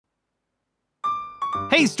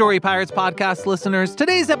Hey, Story Pirates podcast listeners.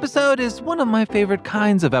 Today's episode is one of my favorite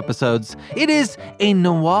kinds of episodes. It is a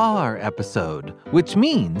noir episode, which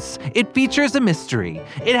means it features a mystery,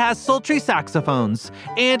 it has sultry saxophones,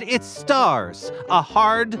 and it stars a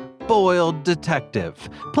hard-boiled detective,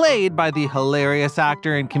 played by the hilarious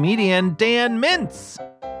actor and comedian Dan Mintz.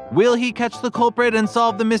 Will he catch the culprit and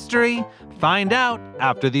solve the mystery? Find out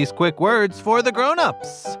after these quick words for the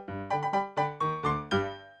grown-ups.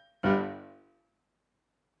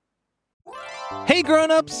 Hey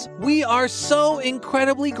grown-ups, we are so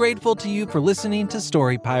incredibly grateful to you for listening to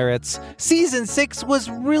Story Pirates. Season 6 was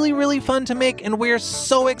really fun to make, and we're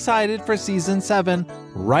so excited for Season 7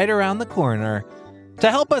 right around the corner.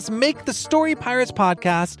 To help us make the Story Pirates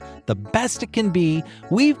podcast the best it can be,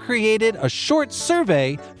 we've created a short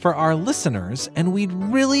survey for our listeners, and we'd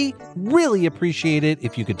really appreciate it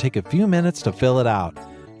if you could take a few minutes to fill it out.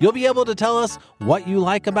 You'll be able to tell us what you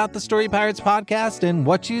like about the Story Pirates podcast and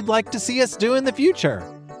what you'd like to see us do in the future.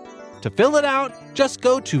 To fill it out, just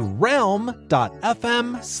go to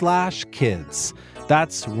realm.fm/kids.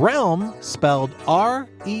 That's realm, spelled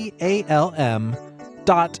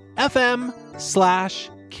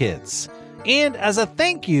REALM.FM/kids. And as a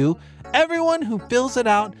thank you, everyone who fills it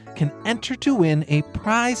out can enter to win a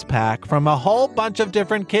prize pack from a whole bunch of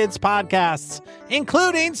different kids podcasts,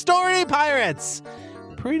 including Story Pirates.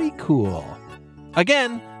 Pretty cool.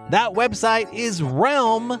 Again, that website is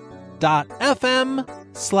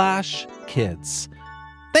realm.fm/kids.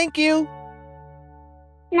 Thank you.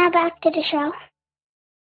 Now back to the show.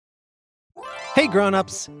 Hey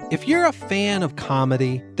grown-ups, if you're a fan of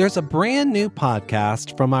comedy, there's a brand new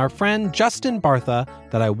podcast from our friend Justin Bartha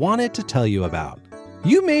that I wanted to tell you about.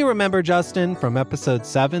 You may remember Justin from episode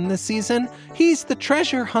 7 this season. He's the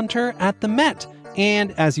treasure hunter at the Met,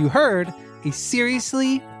 and as you heard, a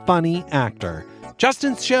seriously funny actor.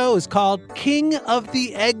 Justin's show is called King of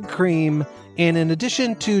the Egg Cream, and in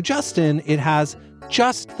addition to Justin, it has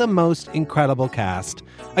just the most incredible cast.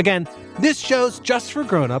 Again, this show's just for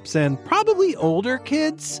grown-ups and probably older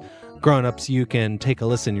kids. Grown-ups, you can take a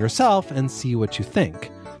listen yourself and see what you think.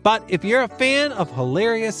 But if you're a fan of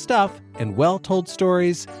hilarious stuff and well-told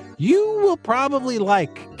stories, you will probably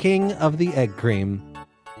like King of the Egg Cream.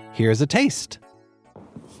 Here's a taste.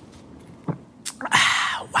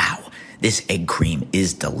 Wow, this egg cream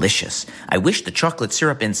is delicious. I wish the chocolate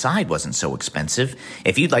syrup inside wasn't so expensive.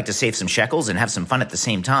 If you'd like to save some shekels and have some fun at the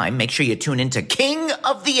same time, make sure you tune into King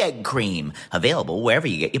of the Egg Cream, available wherever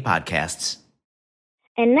you get your podcasts.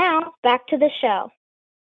 And now, back to the show.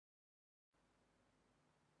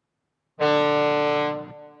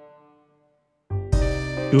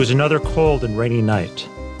 It was another cold and rainy night,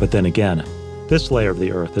 but then again, this layer of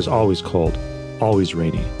the earth is always cold, always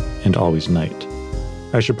rainy, and always night.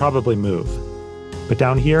 I should probably move. But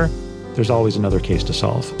down here, there's always another case to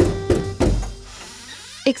solve.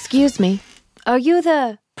 Excuse me, are you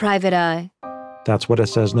the private eye? That's what it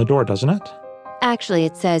says in the door, doesn't it? Actually,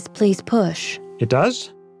 it says, please push. It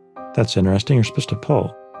does? That's interesting. You're supposed to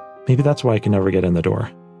pull. Maybe that's why I can never get in the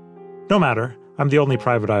door. No matter. I'm the only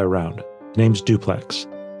private eye around. Name's Duplex.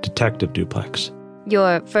 Detective Duplex.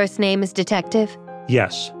 Your first name is Detective?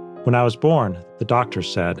 Yes. When I was born, the doctor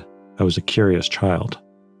said I was a curious child.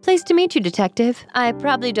 Pleased to meet you, Detective. I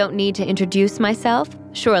probably don't need to introduce myself.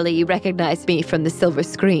 Surely you recognize me from the silver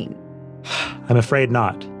screen. I'm afraid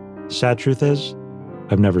not. Sad truth is,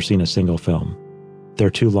 I've never seen a single film. They're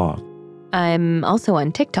too long. I'm also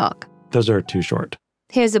on TikTok. Those are too short.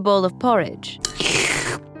 Here's a bowl of porridge.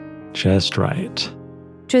 Just right.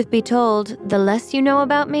 Truth be told, the less you know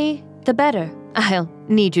about me, the better. I'll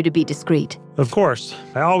need you to be discreet. Of course.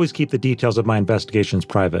 I always keep the details of my investigations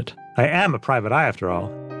private. I am a private eye after all,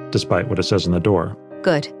 despite what it says on the door.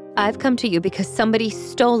 Good. I've come to you because somebody's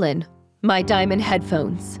stolen my diamond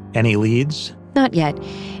headphones. Any leads? Not yet.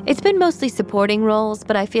 It's been mostly supporting roles,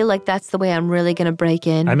 but I feel like that's the way I'm really going to break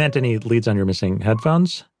in. I meant any leads on your missing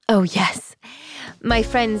headphones? Oh, yes. My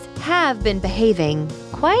friends have been behaving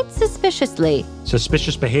quite suspiciously.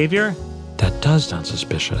 Suspicious behavior? That does sound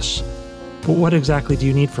suspicious. But what exactly do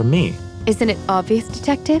you need from me? Isn't it obvious,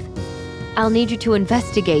 Detective? I'll need you to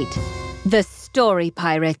investigate the Story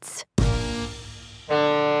Pirates.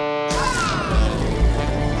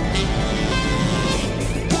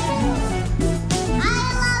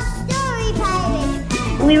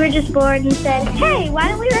 We were just bored and said, hey, why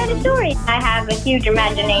don't we write a story? I have a huge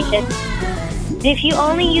imagination. If you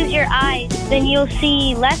only use your eyes, then you'll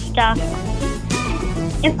see less stuff.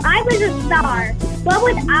 If I was a star, what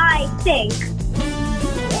would I think?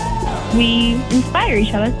 We inspire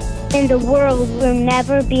each other. And the world will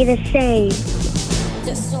never be the same.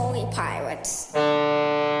 The Story Pirates.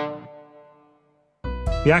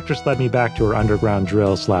 The actress led me back to her underground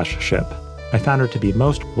drill/ship. I found her to be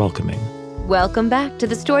most welcoming. Welcome back to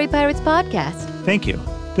the Story Pirates podcast. Thank you.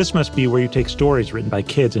 This must be where you take stories written by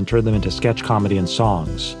kids and turn them into sketch comedy and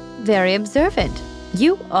songs. Very observant.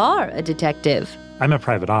 You are a detective. I'm a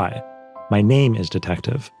private eye. My name is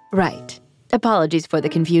Detective. Right. Apologies for the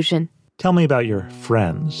confusion. Tell me about your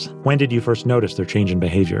friends. When did you first notice their change in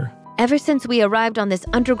behavior? Ever since we arrived on this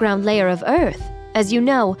underground layer of Earth. As you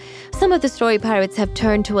know, some of the Story Pirates have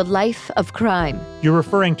turned to a life of crime. You're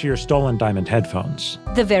referring to your stolen diamond headphones.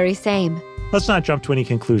 The very same. Let's not jump to any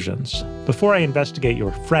conclusions. Before I investigate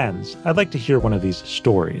your friends, I'd like to hear one of these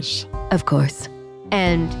stories. Of course.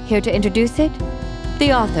 And here to introduce it,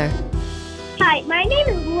 the author. Hi, my name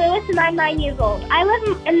is Lewis and I'm 9 years old. I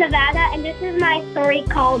live in Nevada and this is my story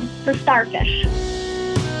called The Starfish.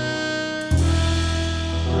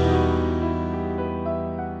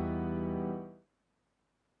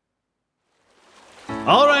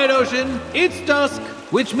 All right, Ocean, it's dusk,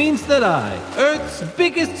 which means that I, Earth's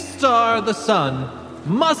biggest star, the sun,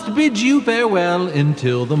 must bid you farewell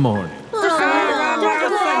until the morning.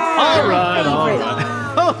 All right.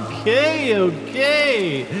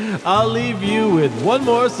 Okay. I'll leave you with one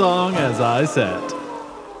more song as I said.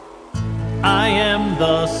 I am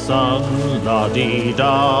the sun,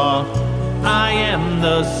 la-dee-da. I am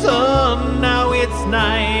the sun, now it's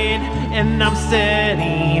night, and I'm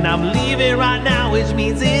setting, I'm leaving right now, which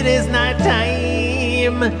means it is night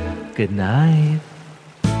time. Good night.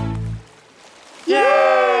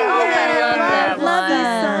 Love the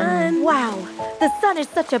sun. Wow, the sun is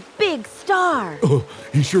such a big star. Oh,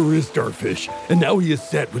 he sure is, Starfish. And now he is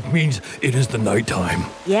set, which means it is the nighttime.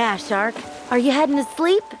 Yeah, Shark. Are you heading to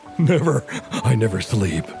sleep? Never. I never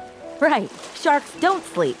sleep. Right. Sharks don't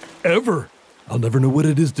sleep. Ever. I'll never know what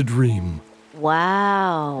it is to dream.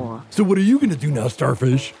 Wow. So what are you gonna do now,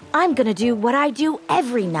 Starfish? I'm gonna do what I do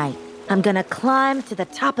every night. I'm gonna climb to the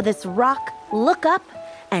top of this rock, look up,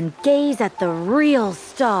 and gaze at the real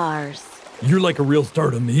stars. You're like a real star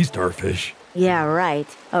to me, Starfish. Yeah, right.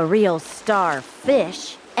 A real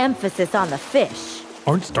starfish. Emphasis on the fish.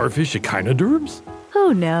 Aren't starfish echinoderms?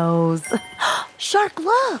 Who knows? Shark,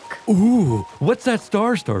 look! Ooh, what's that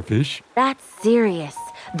star, Starfish? That's Sirius,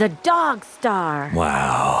 the dog star.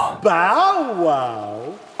 Wow. Bow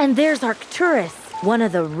wow! And there's Arcturus, one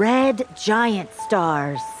of the red giant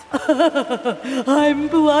stars. I'm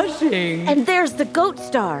blushing. And there's the goat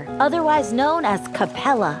star, otherwise known as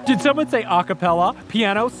Capella. Did someone say a cappella?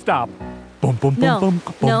 Piano, stop. No. I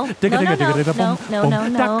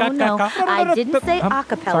didn't say a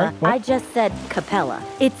cappella. I just said Capella.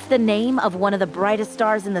 It's the name of one of the brightest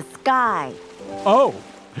stars in the sky. Oh.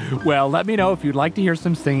 Well, let me know if you'd like to hear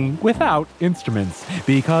some singing without instruments,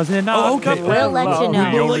 because in okay. We'll let you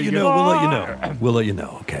know. We'll let you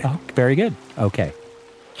know, okay. Oh, very good. Okay.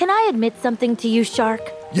 Can I admit something to you, Shark?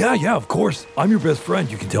 Yeah, of course. I'm your best friend.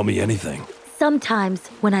 You can tell me anything. Sometimes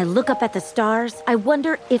when I look up at the stars, I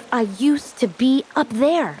wonder if I used to be up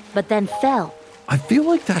there, but then fell. I feel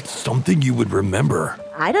like that's something you would remember.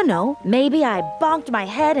 I don't know. Maybe I bonked my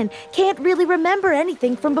head and can't really remember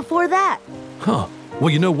anything from before that. Huh.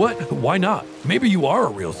 Well, you know what? Why not? Maybe you are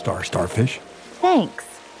a real star, Starfish. Thanks.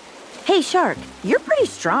 Hey, Shark, you're pretty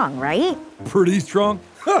strong, right? Pretty strong?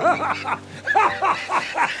 Have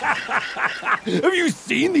you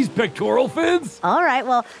seen these pectoral fins? All right,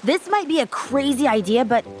 well, this might be a crazy idea,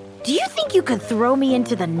 but do you think you could throw me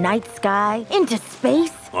into the night sky, into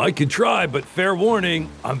space? I could try, but fair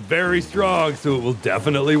warning, I'm very strong, so it will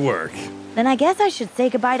definitely work. Then I guess I should say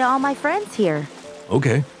goodbye to all my friends here.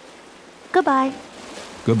 Okay. Goodbye.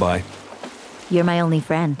 Goodbye. You're my only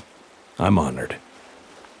friend. I'm honored.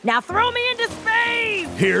 Now throw me into space!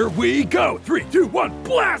 Here we go. 3, 2, 1,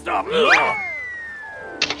 blast off!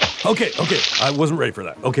 Okay. I wasn't ready for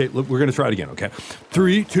that. Okay, look, we're gonna try it again, okay?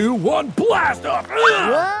 3, 2, 1, blast off!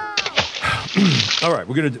 All right,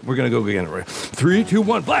 we're gonna go again. 3, 2,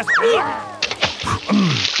 1, blast off!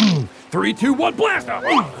 3, 2, 1, blast off!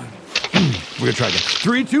 We're gonna try again.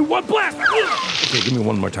 3, 2, 1, blast off! Okay, give me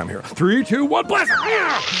one more time here. 3, 2, 1, blast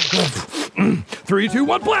off! 3, 2,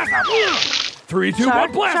 1, blast off! 3, 2,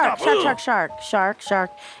 1, blast off!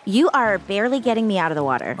 Shark. You are barely getting me out of the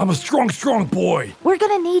water. I'm a strong boy. We're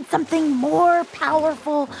gonna need something more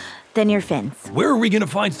powerful than your fins. Where are we gonna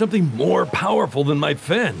find something more powerful than my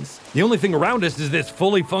fins? The only thing around us is this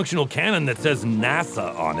fully functional cannon that says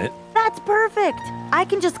NASA on it. That's perfect. I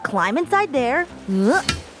can just climb inside there.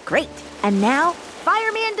 Great. And now,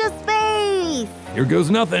 fire me into space! Here goes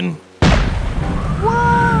nothing.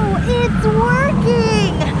 Whoa, it's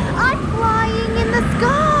working! I'm flying in the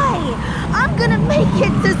sky! I'm gonna make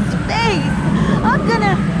it to space! I'm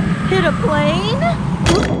gonna hit a plane?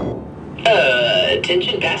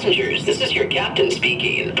 Attention passengers, this is your captain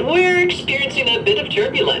speaking. We're experiencing a bit of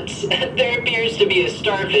turbulence. There appears to be a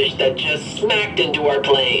starfish that just smacked into our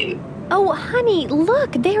plane. Oh, honey,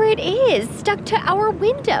 look, there it is, stuck to our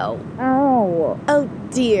window. Oh. Oh,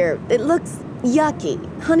 dear. It looks yucky.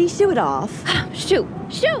 Honey, shoo it off. Shoo!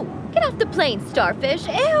 Get off the plane, starfish.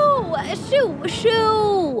 Ew!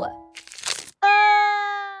 Shoo!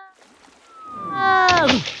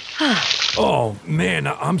 Oh, man,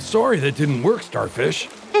 I'm sorry that didn't work, Starfish.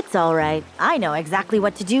 It's all right. I know exactly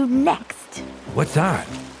what to do next. What's that?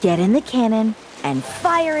 Get in the cannon and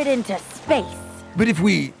fire it into space. But if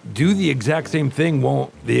we do the exact same thing,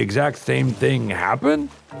 won't the exact same thing happen?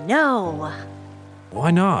 No,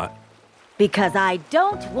 Why not? because I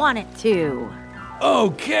don't want it to.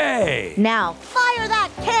 Okay. Now fire that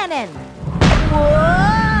cannon!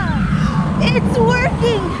 Whoa! It's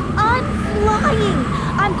working! I'm flying!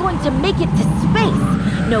 I'm going to make it to space!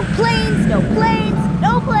 No planes!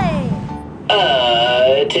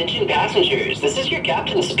 Attention passengers, this is your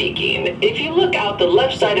captain speaking. If you look out the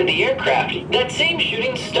left side of the aircraft, that same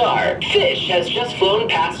shooting star, Fish, has just flown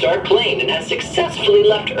past our plane and has successfully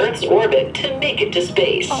left Earth's orbit to make it to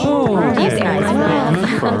space. I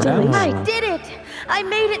did it! I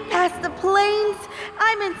made it past the planes!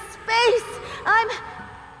 I'm in space! I'm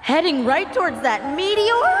heading right towards that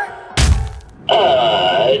meteor?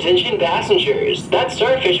 Attention passengers, that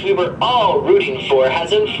starfish we were all rooting for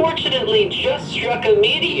has unfortunately just struck a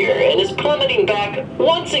meteor and is plummeting back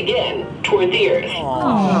once again toward the Earth.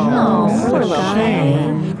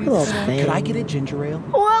 Could I get a ginger ale?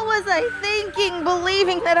 What was I thinking,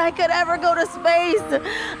 believing that I could ever go to space?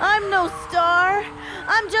 I'm no star.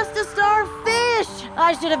 I'm just a starfish.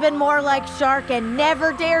 I should have been more like Shark and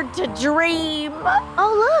never dared to dream.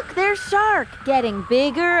 Oh, look, there's Shark, getting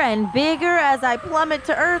bigger and bigger as I plummet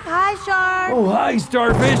to Earth. Hi, Shark. Oh, hi,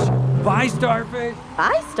 Starfish. Bye, Starfish.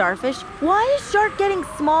 Hi, Starfish. Why is Shark getting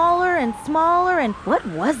smaller and smaller? And what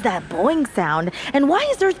was that boing sound? And why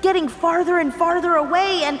is Earth getting farther and farther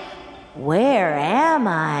away? And where am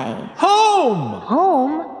I? Home!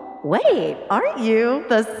 Home? Wait, aren't you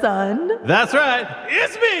the sun? That's right,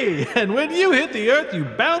 it's me! And when you hit the Earth, you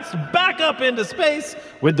bounce back up into space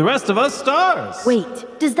with the rest of us stars. Wait,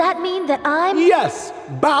 does that mean that I'm... Yes,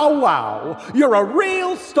 Bow Wow. You're a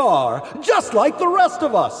real star, just like the rest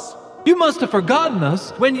of us. You must have forgotten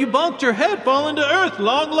us when you bumped your head falling to Earth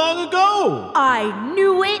long ago. I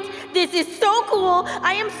knew it! This is so cool!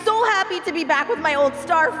 I am so happy to be back with my old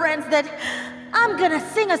star friends that I'm gonna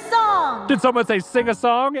sing a song! Did someone say sing a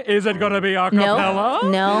song? Is it gonna be a cappella?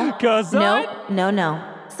 No. No.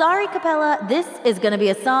 Sorry, Capella. This is gonna be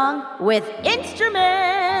a song with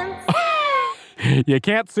instruments! You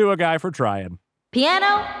can't sue a guy for trying.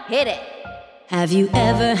 Piano, hit it. Have you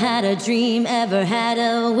ever had a dream, ever had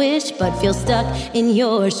a wish, but feel stuck in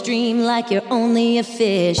your stream like you're only a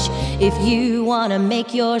fish? If you wanna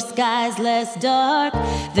make your skies less dark,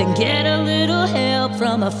 then get a little help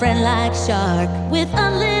from a friend like Shark. With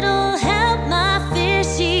a little help, my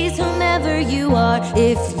fishies, whomever you are,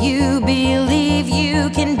 if you believe you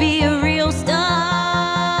can be a real star,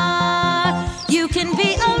 you can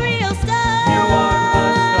be a real star. You are a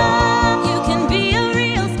star. You can be a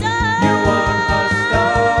real star. You are a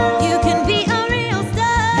star. You can be a real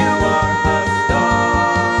star. You are a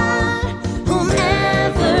star.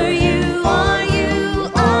 Whomever you are a star.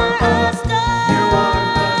 You are a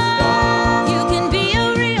star. You can be a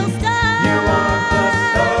real star. You are a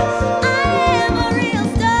star. I am a real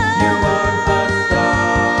star. You are a star.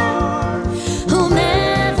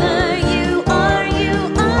 Whomever you are a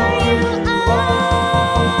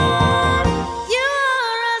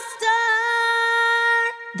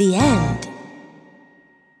star. The end.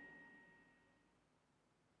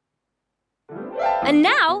 And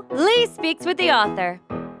now, Lee speaks with the author.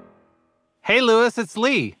 Hey, Lewis, it's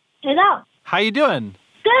Lee. Hello. How you doing?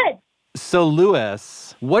 Good. So,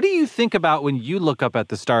 Lewis, what do you think about when you look up at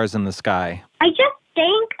the stars in the sky? I just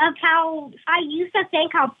think of how I used to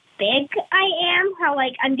think how big I am, how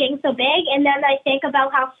like I'm getting so big, and then I think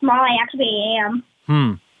about how small I actually am.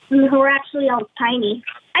 We're actually all tiny.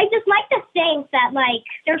 I just like to think that, like,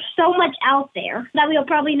 there's so much out there that we'll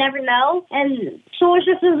probably never know. And solar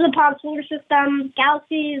systems upon solar systems,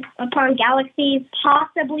 galaxies upon galaxies,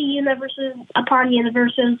 possibly universes upon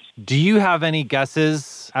universes. Do you have any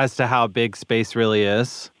guesses as to how big space really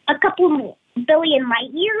is? A couple billion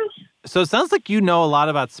light years. So it sounds like you know a lot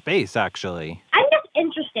about space, actually. I'm just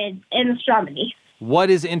interested in astronomy. What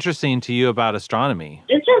is interesting to you about astronomy?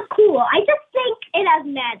 It's just cool. I just think it has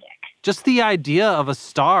magic. Just the idea of a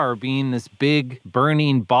star being this big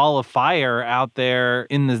burning ball of fire out there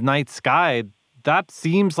in the night sky, that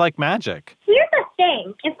seems like magic. Here's the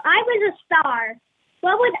think, if I was a star,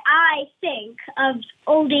 what would I think of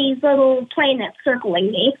all these little planets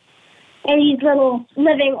circling me and these little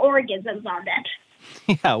living organisms on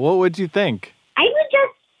it? Yeah, what would you think? I would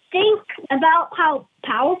just think about how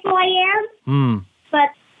powerful I am, but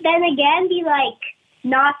then again be like,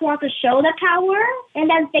 not want to show the power, and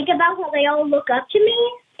then think about how they all look up to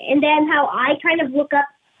me, and then how I kind of look up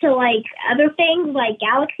to, like, other things, like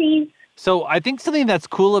galaxies. So I think something that's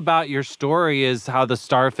cool about your story is how the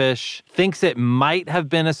starfish thinks it might have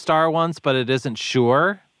been a star once, but it isn't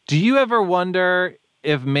sure. Do you ever wonder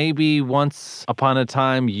if maybe once upon a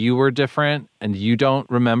time you were different and you don't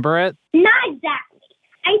remember it? Not exactly.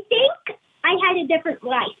 I think I had a different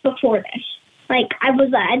life before this. Like, I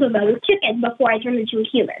was a chicken before I turned into a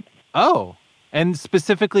human. Oh, and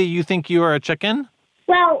specifically you think you are a chicken?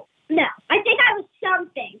 Well, no. I think I was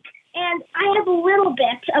something. And I have a little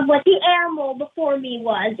bit of what the animal before me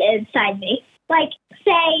was inside me. Like,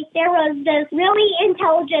 say there was this really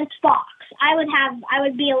intelligent fox. I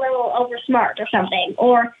would be a little oversmart or something.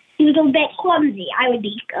 Or he was a bit clumsy. I would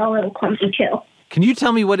be a little clumsy too. Can you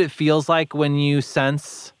tell me what it feels like when you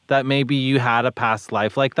sense that maybe you had a past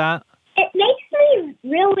life like that? It makes me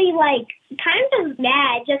really, like, kind of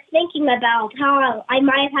mad just thinking about how I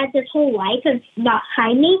might have had this whole life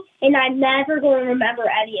behind me, and I'm never going to remember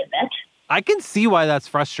any of it. I can see why that's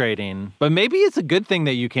frustrating, but maybe it's a good thing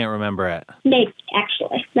that you can't remember it. Maybe,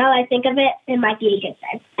 actually. Now that I think of it, it might be a good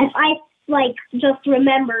thing. If I, just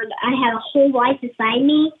remembered I had a whole life beside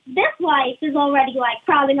me, this life is already,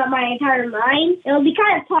 crowding on my entire mind. It'll be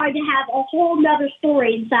kind of hard to have a whole nother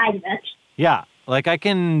story inside of it. Yeah. I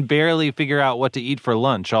can barely figure out what to eat for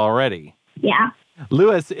lunch already. Yeah.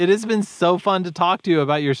 Louis, it has been so fun to talk to you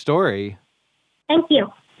about your story. Thank you.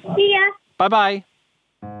 See ya. Bye-bye.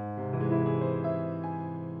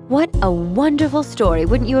 What a wonderful story,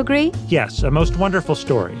 wouldn't you agree? Yes, a most wonderful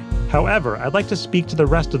story. However, I'd like to speak to the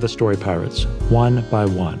rest of the story pirates, one by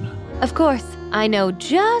one. Of course, I know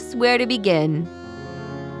just where to begin.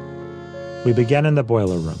 We began in the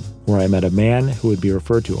boiler room, where I met a man who would be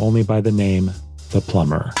referred to only by the name the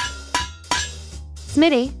plumber.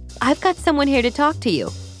 Smitty, I've got someone here to talk to you.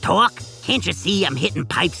 Talk? Can't you see I'm hitting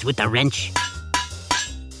pipes with a wrench?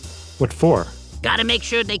 What for? Gotta make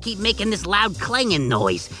sure they keep making this loud clanging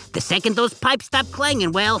noise. The second those pipes stop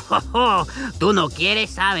clanging, well, tú no quieres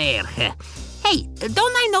saber. Hey,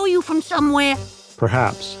 don't I know you from somewhere?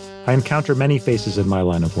 Perhaps. I encounter many faces in my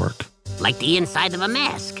line of work. Like the inside of a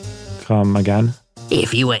mask. Come again?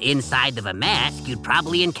 If you were inside of a mask, you'd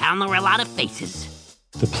probably encounter a lot of faces.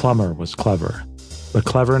 The plumber was clever. But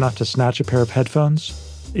clever enough to snatch a pair of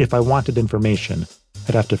headphones? If I wanted information,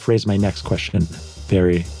 I'd have to phrase my next question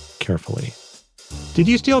very carefully. Did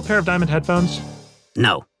you steal a pair of diamond headphones?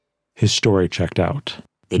 No. His story checked out.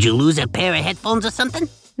 Did you lose a pair of headphones or something?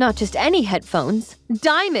 Not just any headphones.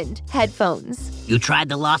 Diamond headphones. You tried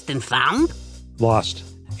the lost and found? Lost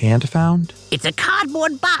and found? It's a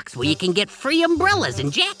cardboard box where you can get free umbrellas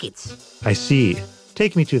and jackets. I see.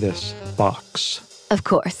 Take me to this box. Of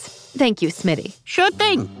course. Thank you, Smitty. Sure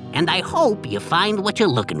thing. And I hope you find what you're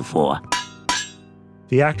looking for.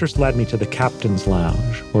 The actress led me to the captain's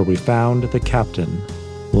lounge, where we found the captain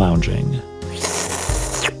lounging.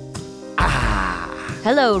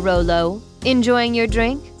 Hello, Rolo. Enjoying your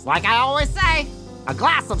drink? Like I always say, a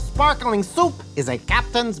glass of sparkling soup is a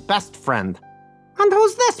captain's best friend. And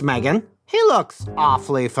who's this, Megan? He looks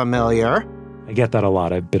awfully familiar. I get that a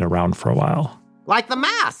lot. I've been around for a while. Like The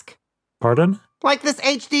Mask. Pardon? Like this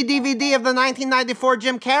HD DVD of the 1994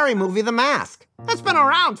 Jim Carrey movie, The Mask. It's been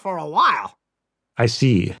around for a while. I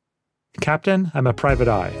see. Captain, I'm a private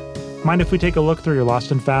eye. Mind if we take a look through your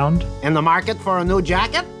lost and found? In the market for a new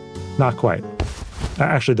jacket? Not quite.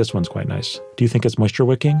 Actually, this one's quite nice. Do you think it's moisture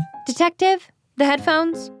wicking? Detective? The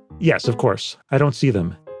headphones? Yes, of course. I don't see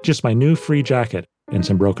them. Just my new free jacket and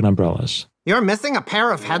some broken umbrellas. You're missing a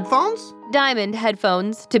pair of headphones? Diamond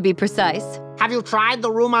headphones, to be precise. Have you tried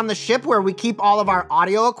the room on the ship where we keep all of our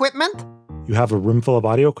audio equipment? You have a room full of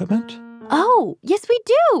audio equipment? Oh, yes we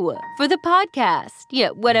do. For the podcast.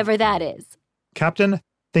 Yeah, whatever that is. Captain,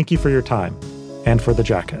 thank you for your time. And for the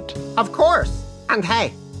jacket. Of course. And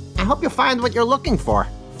hey, I hope you find what you're looking for.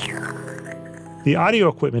 The audio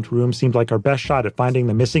equipment room seemed like our best shot at finding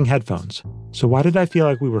the missing headphones. So why did I feel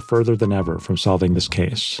like we were further than ever from solving this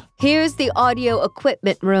case? Here's the audio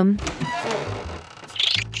equipment room.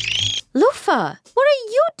 Lufa, what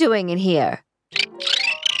are you doing in here?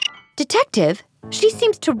 Detective, she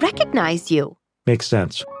seems to recognize you. Makes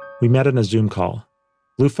sense. We met in a Zoom call.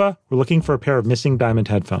 Lufa, we're looking for a pair of missing diamond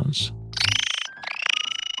headphones.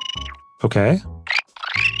 Okay.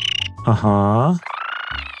 Uh-huh.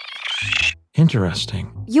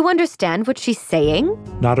 Interesting. You understand what she's saying?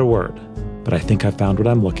 Not a word, but I think I found what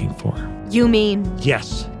I'm looking for. You mean?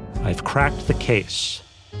 Yes, I've cracked the case.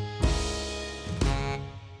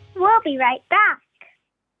 We'll be right back.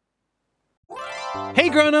 Hey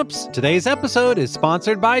grown-ups, today's episode is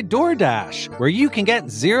sponsored by DoorDash, where you can get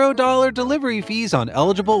 $0 delivery fees on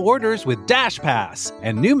eligible orders with Dash Pass,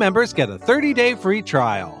 and new members get a 30-day free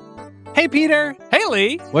trial. Hey Peter. Hey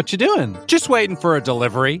Lee. What you doing? Just waiting for a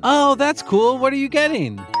delivery. Oh, that's cool. What are you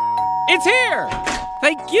getting? It's here!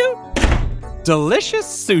 Thank you! Delicious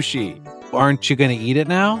sushi. Aren't you going to eat it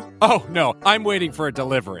now? Oh, no, I'm waiting for a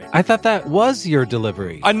delivery. I thought that was your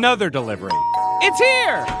delivery. Another delivery. It's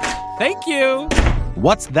here! Thank you!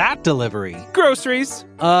 What's that delivery? Groceries.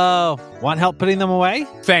 Oh, want help putting them away?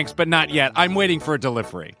 Thanks, but not yet. I'm waiting for a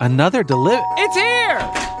delivery. Another delivery? It's here!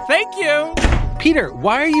 Thank you! Peter,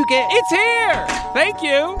 why are you getting... It's here! Thank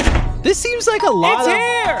you! This seems like a lot It's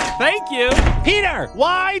here! Thank you! Peter,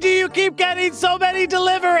 why do you keep getting so many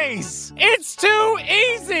deliveries? It's too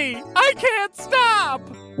easy! I can't stop!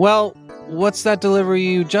 Well, what's that delivery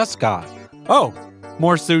you just got? Oh,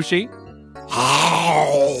 more sushi?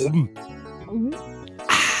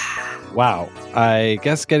 Wow, I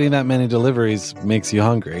guess getting that many deliveries makes you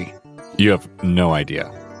hungry. You have no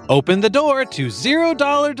idea. Open the door to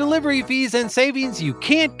 $0 delivery fees and savings you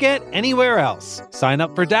can't get anywhere else. Sign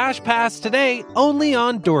up for Dash Pass today only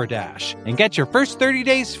on DoorDash and get your first 30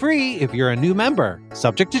 days free if you're a new member.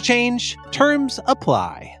 Subject to change. Terms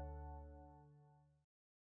apply.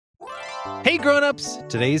 Hey grown-ups,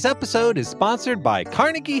 today's episode is sponsored by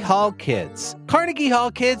Carnegie Hall Kids. Carnegie Hall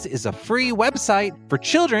Kids is a free website for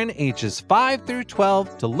children ages 5 through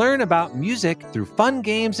 12 to learn about music through fun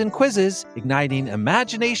games and quizzes, igniting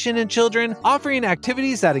imagination in children, offering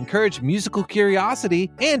activities that encourage musical curiosity,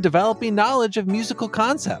 and developing knowledge of musical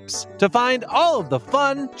concepts. To find all of the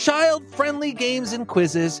fun, child-friendly games and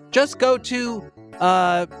quizzes, just go to,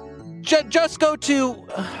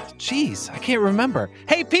 Jeez, I can't remember.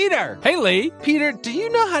 Hey, Peter! Hey, Lee! Peter, do you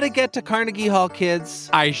know how to get to Carnegie Hall Kids?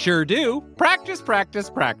 I sure do. Practice,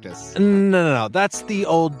 practice, practice. No. That's the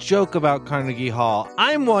old joke about Carnegie Hall.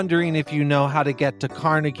 I'm wondering if you know how to get to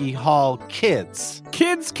Carnegie Hall Kids.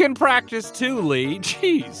 Kids can practice too, Lee.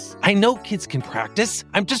 Jeez. I know kids can practice.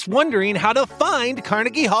 I'm just wondering how to find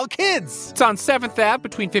Carnegie Hall Kids. It's on 7th Ave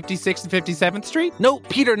between 56th and 57th Street? No,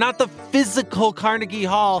 Peter, not the physical Carnegie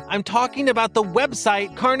Hall. I'm talking about the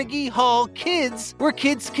website Carnegie Hall Kids, where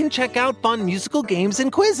kids can check out fun musical games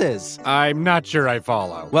and quizzes. I'm not sure I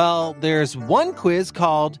follow. Well, there's one quiz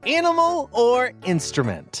called Animal or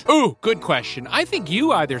Instrument. Ooh, good question. I think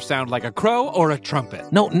you either sound like a crow or a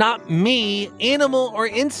trumpet. No, not me. Animal or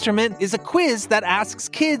Instrument is a quiz that asks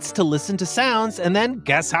kids to listen to sounds and then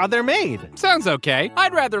guess how they're made. Sounds okay.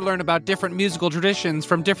 I'd rather learn about different musical traditions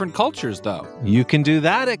from different cultures, though. You can do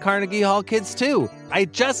that at Carnegie Hall Kids, too. I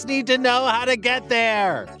just need to know how to get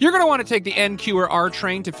there. You're going to want to take the NQ or R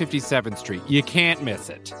train to 57th Street. You can't miss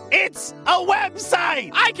it. It's a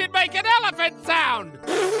website! I can make an elephant sound!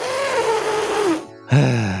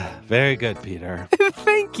 Very good, Peter.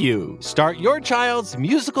 Thank you. Start your child's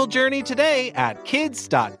musical journey today at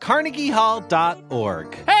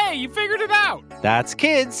kids.carnegiehall.org. Hey, you figured it out! That's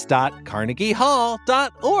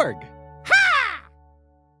kids.carnegiehall.org.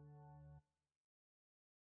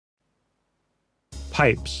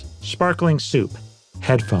 Pipes, sparkling soup,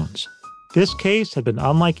 headphones. This case had been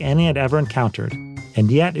unlike any I'd ever encountered, and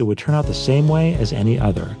yet it would turn out the same way as any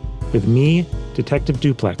other, with me, Detective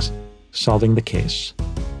Duplex, solving the case.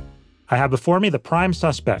 I have before me the prime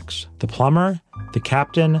suspects, the plumber, the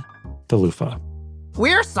captain, the loofah.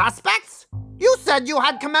 We're suspects? You said you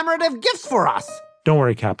had commemorative gifts for us. Don't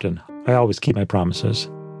worry, Captain. I always keep my promises.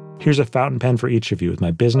 Here's a fountain pen for each of you with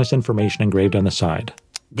my business information engraved on the side.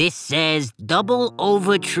 This says Double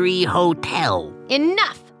Overtree Hotel.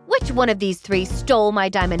 Enough! Which one of these three stole my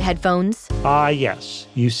diamond headphones? Yes.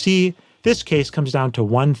 You see, this case comes down to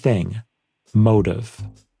one thing. Motive.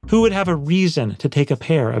 Who would have a reason to take a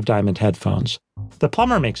pair of diamond headphones? The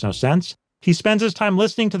plumber makes no sense. He spends his time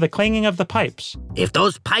listening to the clanging of the pipes. If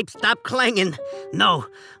those pipes stop clanging, no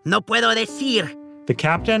puedo decir. The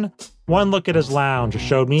captain? One look at his lounge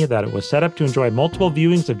showed me that it was set up to enjoy multiple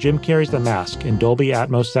viewings of Jim Carrey's The Mask in Dolby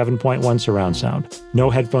Atmos 7.1 surround sound. No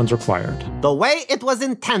headphones required. The way it was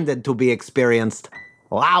intended to be experienced.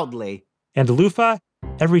 Loudly. And Lufa?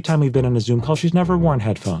 Every time we've been on a Zoom call, she's never worn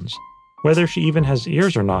headphones. Whether she even has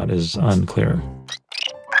ears or not is unclear.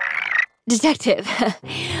 Detective,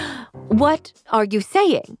 what are you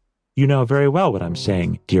saying? You know very well what I'm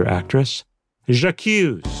saying, dear actress.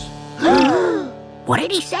 J'accuse. What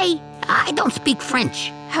did he say? I don't speak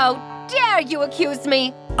French. How dare you accuse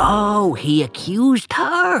me? Oh, he accused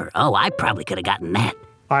her. Oh, I probably could have gotten that.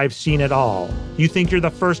 I've seen it all. You think you're the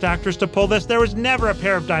first actress to pull this? There was never a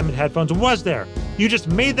pair of diamond headphones, was there? You just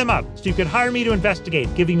made them up so you could hire me to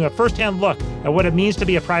investigate, giving you a first-hand look at what it means to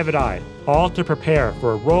be a private eye, all to prepare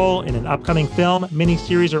for a role in an upcoming film,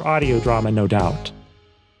 miniseries, or audio drama, no doubt.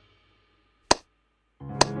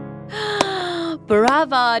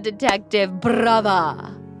 Brava, Detective,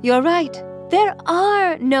 brava. You're right. There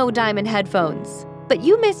are no diamond headphones. But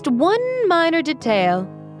you missed one minor detail.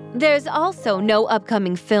 There's also no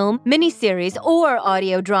upcoming film, miniseries, or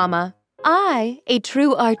audio drama. I, a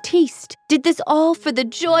true artiste, did this all for the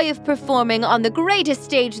joy of performing on the greatest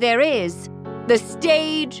stage there is, the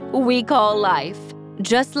stage we call life.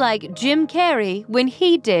 Just like Jim Carrey when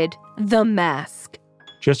he did The Mask.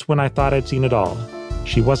 Just when I thought I'd seen it all,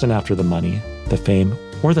 she wasn't after the money, the fame,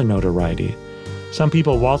 or the notoriety. Some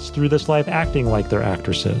people waltz through this life acting like they're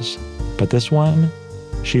actresses. But this one,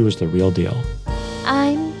 she was the real deal.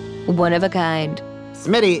 I'm one of a kind.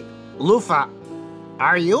 Smitty, Lufa,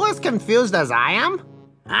 are you as confused as I am?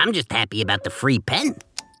 I'm just happy about the free pen.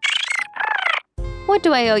 What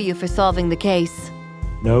do I owe you for solving the case?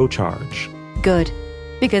 No charge. Good,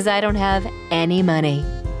 because I don't have any money.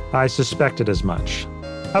 I suspected as much.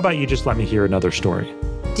 How about you just let me hear another story?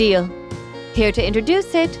 Deal. Here to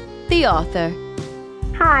introduce it, the author.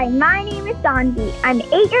 Hi, my name is Dondi. I'm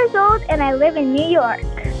 8 years old and I live in New York.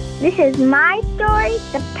 This is my story,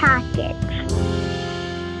 The Package.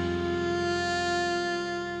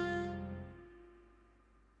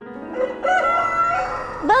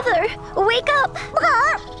 Mother, wake up!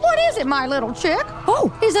 What is it, my little chick?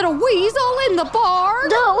 Oh, is it a weasel in the barn?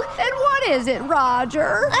 No. And what is it,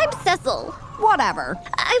 Roger? I'm Cecil. Whatever.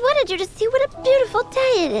 I wanted you to see what a beautiful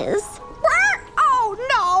day it is. Oh,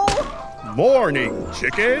 no! Morning,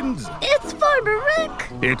 chickens! It's Farmer Rick.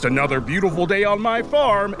 It's another beautiful day on my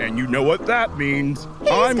farm, and you know what that means.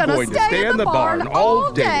 I'm going to stay in the barn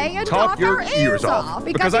all day and talk your ears off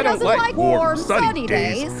because I he don't doesn't like warm, sunny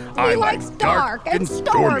days. I He like likes dark and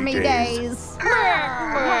stormy days.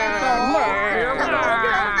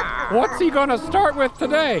 What's he gonna start with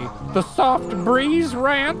today? The soft breeze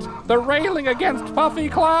rant? The railing against puffy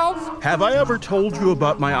clouds? Have I ever told you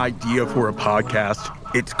about my idea for a podcast?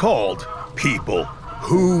 It's called People.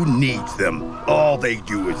 Who needs them? All they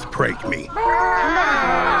do is prank me.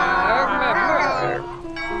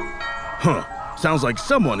 Huh. Sounds like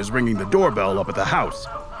someone is ringing the doorbell up at the house.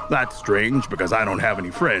 That's strange because I don't have any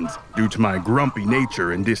friends due to my grumpy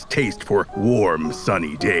nature and distaste for warm,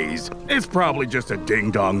 sunny days. It's probably just a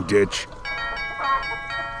ding-dong ditch.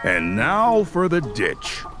 And now for the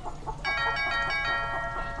ditch.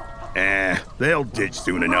 They'll ditch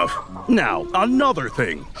soon enough. Now, another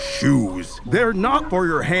thing. Shoes. They're not for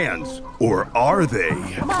your hands. Or are they?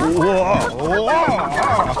 Whoa.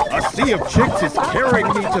 A sea of chicks is carrying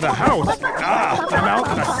me to the house. I'm out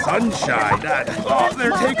in the sunshine.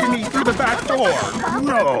 They're taking me through the back door.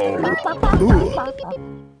 No.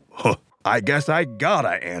 Huh. I guess I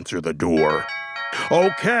gotta answer the door.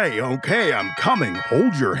 Okay, I'm coming.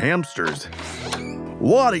 Hold your hamsters.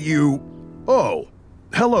 What are you... Oh.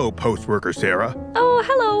 Hello, post worker Sarah. Oh,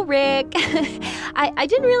 hello, Rick. I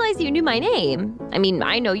didn't realize you knew my name. I mean,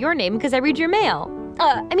 I know your name because I read your mail.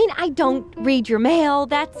 I don't read your mail.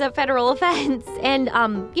 That's a federal offense. And,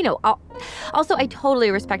 also, I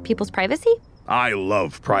totally respect people's privacy. I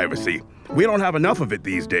love privacy. We don't have enough of it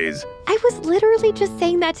these days. I was literally just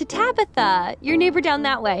saying that to Tabitha, your neighbor down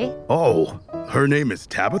that way. Oh, her name is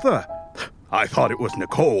Tabitha? I thought it was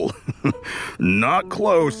Nicole. Not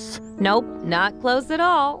close. Nope, not close at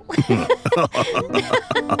all.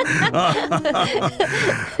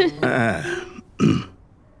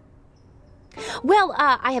 Well,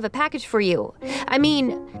 I have a package for you. I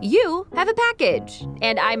mean, you have a package.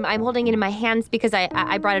 And I'm holding it in my hands because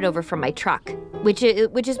I brought it over from my truck, which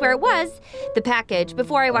is where it was, the package,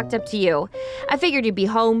 before I walked up to you. I figured you'd be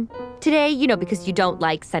home today, because you don't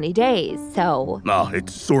like sunny days, so...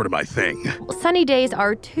 It's sort of my thing. Well, sunny days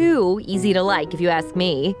are too easy to like, if you ask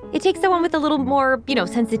me. It takes someone with a little more,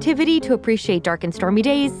 sensitivity to appreciate dark and stormy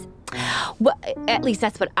days. Well, at least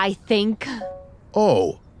that's what I think.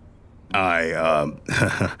 Oh. I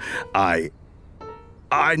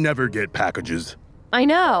never get packages. I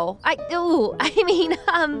know. Why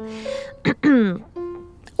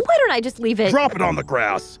don't I just leave it? Drop it on the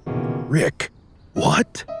grass. Rick,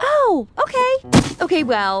 what? Oh, okay. Okay,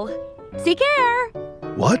 well, take care.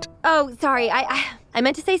 What? Oh, sorry. I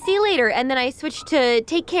meant to say see you later, and then I switched to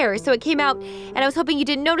take care, so it came out, and I was hoping you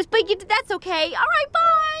didn't notice, but that's okay. All right,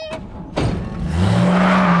 bye.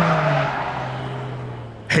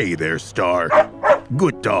 Hey there, Star.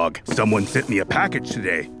 Good dog. Someone sent me a package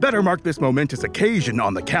today. Better mark this momentous occasion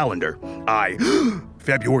on the calendar.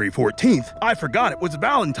 February 14th. I forgot it was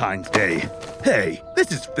Valentine's Day. Hey,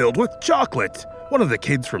 this is filled with chocolates. One of the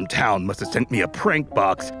kids from town must have sent me a prank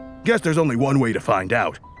box. Guess there's only one way to find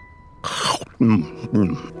out.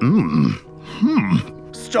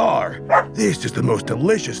 Star, this is the most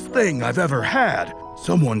delicious thing I've ever had.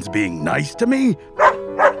 Someone's being nice to me?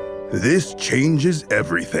 This changes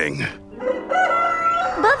everything.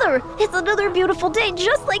 Mother, it's another beautiful day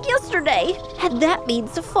just like yesterday. And that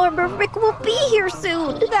means Farmer Rick will be here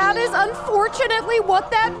soon. That is unfortunately what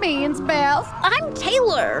that means, Beth. I'm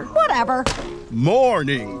Taylor. Whatever.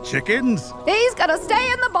 Morning, chickens. He's gonna stay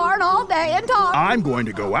in the barn all day and talk. I'm going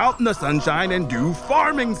to go out in the sunshine and do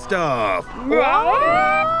farming stuff.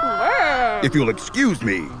 If you'll excuse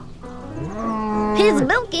me. He's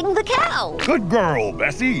milking the cow. Good girl,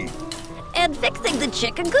 Bessie. And fixing the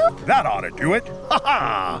chicken coop. That ought to do it.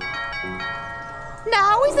 Ha-ha!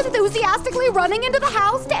 Now he's enthusiastically running into the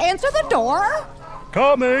house to answer the door.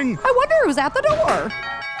 Coming. I wonder who's at the door.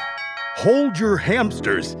 Hold your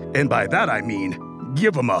hamsters, and by that I mean,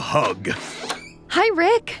 give them a hug. Hi,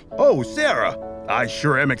 Rick. Oh, Sarah, I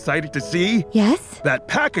sure am excited to see. Yes? That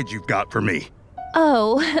package you've got for me.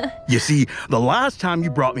 Oh. You see, the last time you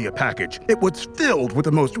brought me a package, it was filled with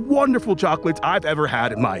the most wonderful chocolates I've ever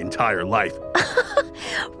had in my entire life.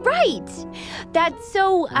 Right. That's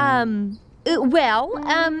so,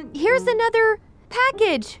 here's another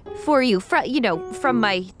package for you, from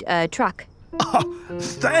my truck.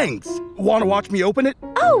 Thanks. Want to watch me open it?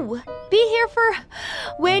 Oh, be here for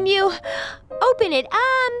when you open it.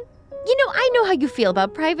 I know how you feel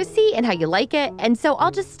about privacy and how you like it, and so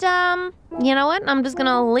I'll just, you know what? I'm just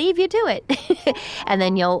gonna leave you to it. And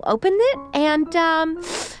then you'll open it, and,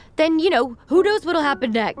 then, who knows what'll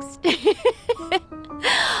happen next.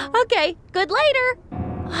 Okay, good later.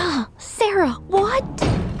 Sarah, what?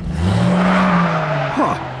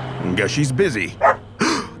 Guess she's busy.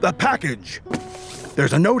 The package.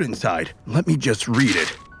 There's a note inside. Let me just read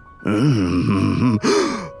it.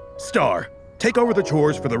 Star, take over the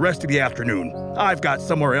chores for the rest of the afternoon. I've got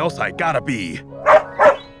somewhere else I gotta be.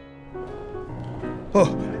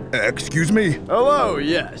 Oh, excuse me? Hello,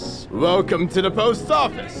 yes. Welcome to the post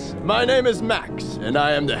office. My name is Max, and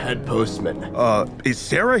I am the head postman. Is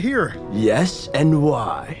Sarah here? Yes, and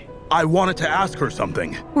why? I wanted to ask her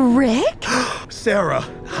something. Rick? Sarah,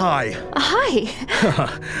 hi.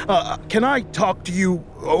 Hi. Can I talk to you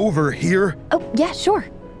over here? Oh, yeah, sure.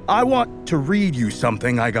 I want to read you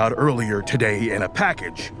something I got earlier today in a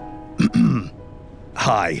package.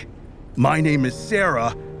 Hi, my name is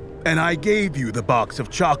Sarah, and I gave you the box of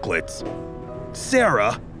chocolates.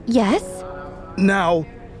 Sarah? Yes? Now,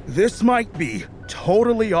 this might be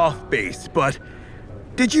totally off base, but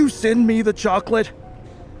did you send me the chocolate?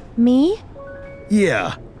 Me?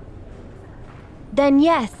 Yeah. Then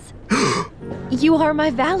yes. You are my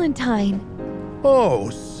Valentine. Oh,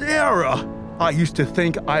 Sarah! I used to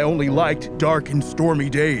think I only liked dark and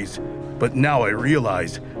stormy days, but now I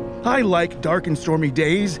realize I like dark and stormy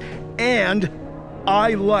days, and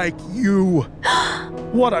I like you.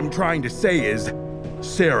 What I'm trying to say is,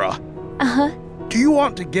 Sarah, do you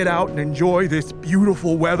want to get out and enjoy this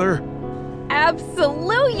beautiful weather?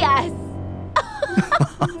 Absolute yes.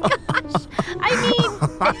 Gosh, I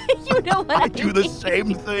mean, you know what I do the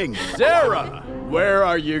same thing. Sarah, where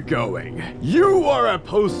are you going? You are a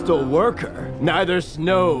postal worker. Neither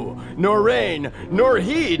snow, nor rain, nor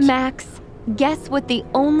heat. Max, guess what the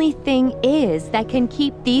only thing is that can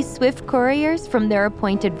keep these swift couriers from their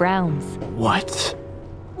appointed rounds? What?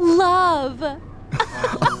 Love. I'm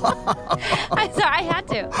sorry, I had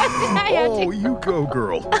to. I had to. Oh, you go,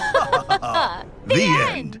 girl. The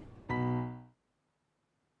end.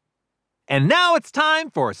 And now it's time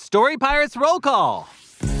for Story Pirates Roll Call.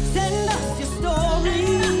 Send us your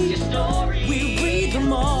story. We read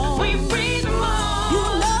them all. You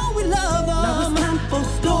know we love them. Now it's time for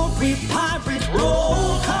Story Pirates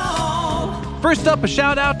Roll Call. First up, a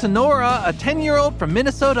shout out to Nora, a 10-year-old from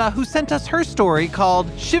Minnesota who sent us her story called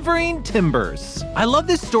Shivering Timbers. I love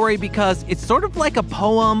this story because it's sort of like a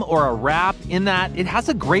poem or a rap in that it has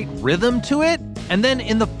a great rhythm to it. And then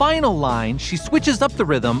in the final line, she switches up the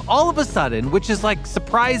rhythm all of a sudden, which is like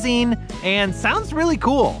surprising and sounds really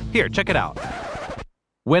cool. Here, check it out.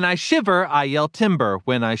 When I shiver, I yell timber.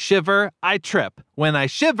 When I shiver, I trip. When I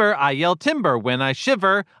shiver, I yell timber. When I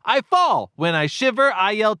shiver, I fall. When I shiver,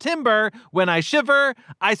 I yell timber. When I shiver,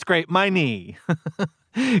 I scrape my knee.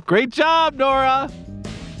 Great job, Nora.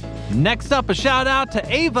 Next up, a shout out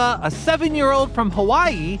to Ava, a 7-year-old from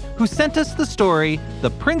Hawaii, who sent us the story, The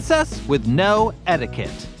Princess with No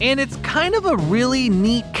Etiquette. And it's kind of a really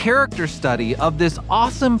neat character study of this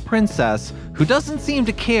awesome princess who doesn't seem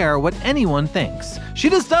to care what anyone thinks. She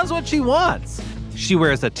just does what she wants. She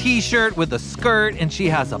wears a t-shirt with a skirt, and she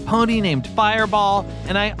has a pony named Fireball.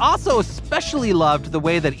 And I also especially loved the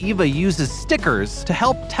way that Eva uses stickers to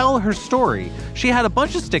help tell her story. She had a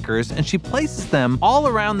bunch of stickers, and she places them all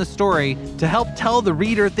around the story to help tell the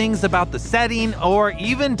reader things about the setting or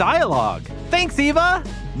even dialogue. Thanks, Eva!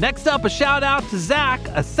 Next up, a shout out to Zach,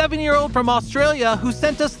 a 7-year-old from Australia who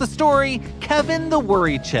sent us the story, Kevin the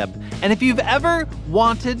Worry Chip. And if you've ever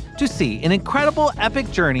wanted to see an incredible epic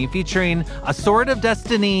journey featuring a Sword of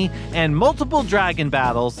Destiny and multiple dragon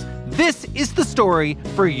battles, this is the story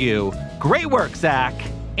for you. Great work, Zach.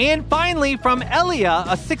 And finally, from Elia,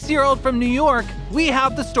 a 6-year-old from New York, we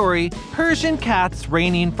have the story, Persian Cats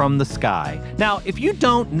Raining from the Sky. Now, if you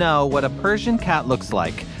don't know what a Persian cat looks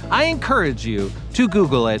like, I encourage you to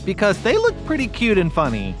Google it because they look pretty cute and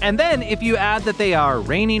funny. And then if you add that they are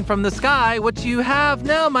raining from the sky, what you have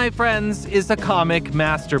now, my friends, is a comic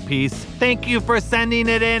masterpiece. Thank you for sending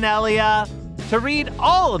it in, Elia. To read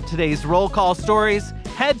all of today's roll call stories,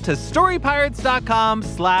 head to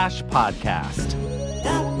storypirates.com/podcast.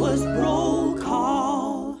 That was roll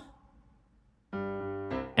call.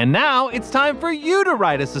 And now it's time for you to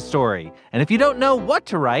write us a story. And if you don't know what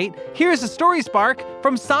to write, here's a story spark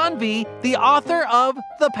from Sanvi, the author of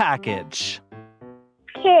The Package.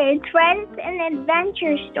 Kids, write us an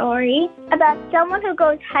adventure story about someone who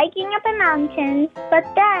goes hiking up a mountain, but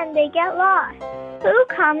then they get lost. Who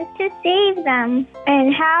comes to save them?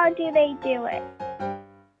 And how do they do it?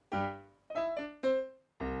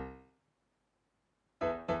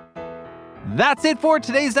 That's it for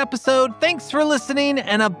today's episode. Thanks for listening,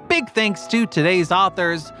 and a big thanks to today's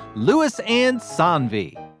authors, Lewis and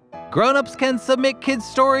Sanvi. Grown-ups can submit kids'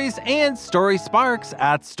 stories and story sparks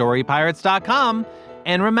at storypirates.com.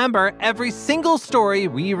 And remember, every single story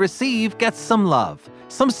we receive gets some love,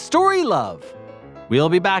 some story love. We'll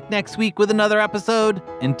be back next week with another episode.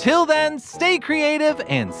 Until then, stay creative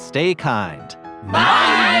and stay kind.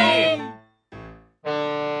 Bye!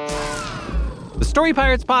 The Story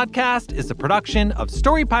Pirates podcast is a production of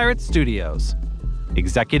Story Pirates Studios.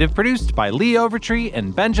 Executive produced by Lee Overtree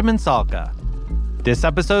and Benjamin Salka. This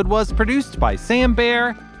episode was produced by Sam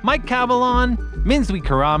Baer, Mike Cavalon, Minzwi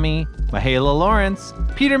Karami, Mahala Lawrence,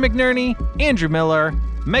 Peter McNerney, Andrew Miller,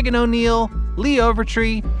 Megan O'Neill, Lee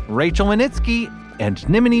Overtree, Rachel Winitsky, and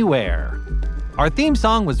Nimini Ware. Our theme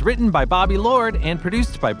song was written by Bobby Lord and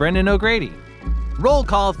produced by Brendan O'Grady. Roll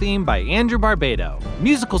call theme by Andrew Barbado.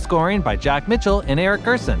 Musical scoring by Jack Mitchell and Eric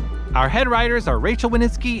Gerson. Our head writers are Rachel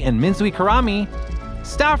Winitsky and Minzwi Karami.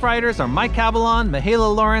 Staff writers are Mike Cavalon,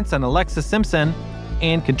 Mahala Lawrence, and Alexa Simpson.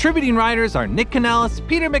 And contributing writers are Nick Canellis,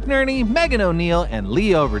 Peter McNerney, Megan O'Neill, and Lee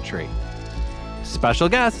Overtree. Special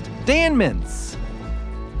guest, Dan Mintz.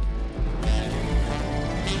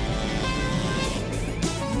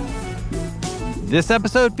 This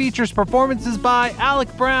episode features performances by Alec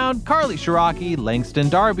Brown, Carly Shiraki, Langston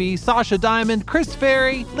Darby, Sasha Diamond, Chris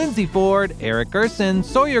Ferry, Lindsay Ford, Eric Gerson,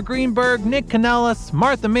 Sawyer Greenberg, Nick Canellis,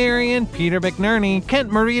 Martha Marion, Peter McNerney, Kent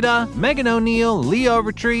Morita, Megan O'Neill, Lee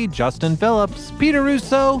Overtree, Justin Phillips, Peter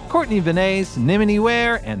Russo, Courtney Vinay's, Nimini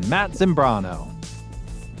Ware, and Matt Zimbrano.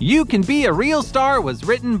 You Can Be a Real Star was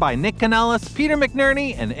written by Nick Canellis, Peter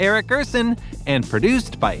McNerney, and Eric Gerson, and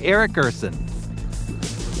produced by Eric Gerson.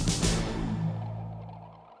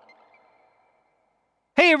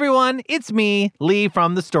 Hey everyone, it's me, Lee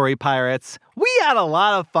from the Story Pirates. We had a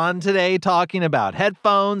lot of fun today talking about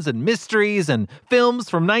headphones and mysteries and films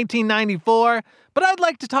from 1994, but I'd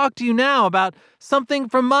like to talk to you now about something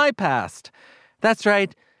from my past. That's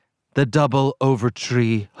right, the Double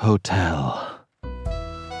Overtree Hotel.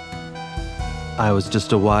 I was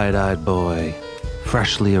just a wide-eyed boy,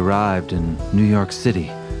 freshly arrived in New York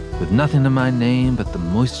City, with nothing to my name but the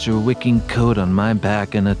moisture-wicking coat on my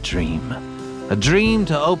back and a dream. A dream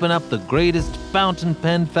to open up the greatest fountain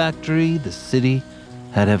pen factory the city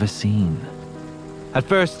had ever seen. At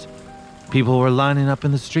first, people were lining up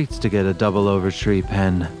in the streets to get a Double Overtree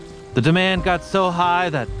pen. The demand got so high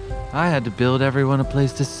that I had to build everyone a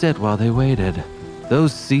place to sit while they waited.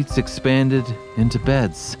 Those seats expanded into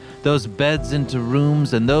beds, those beds into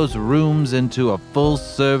rooms, and those rooms into a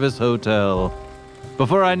full-service hotel.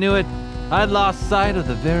 Before I knew it, I'd lost sight of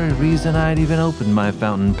the very reason I'd even opened my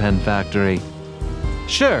fountain pen factory.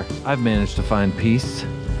 Sure, I've managed to find peace,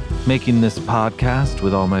 making this podcast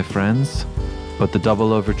with all my friends, but the Double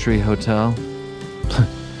Overtree Hotel?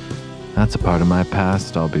 That's a part of my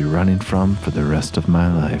past I'll be running from for the rest of my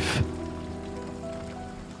life.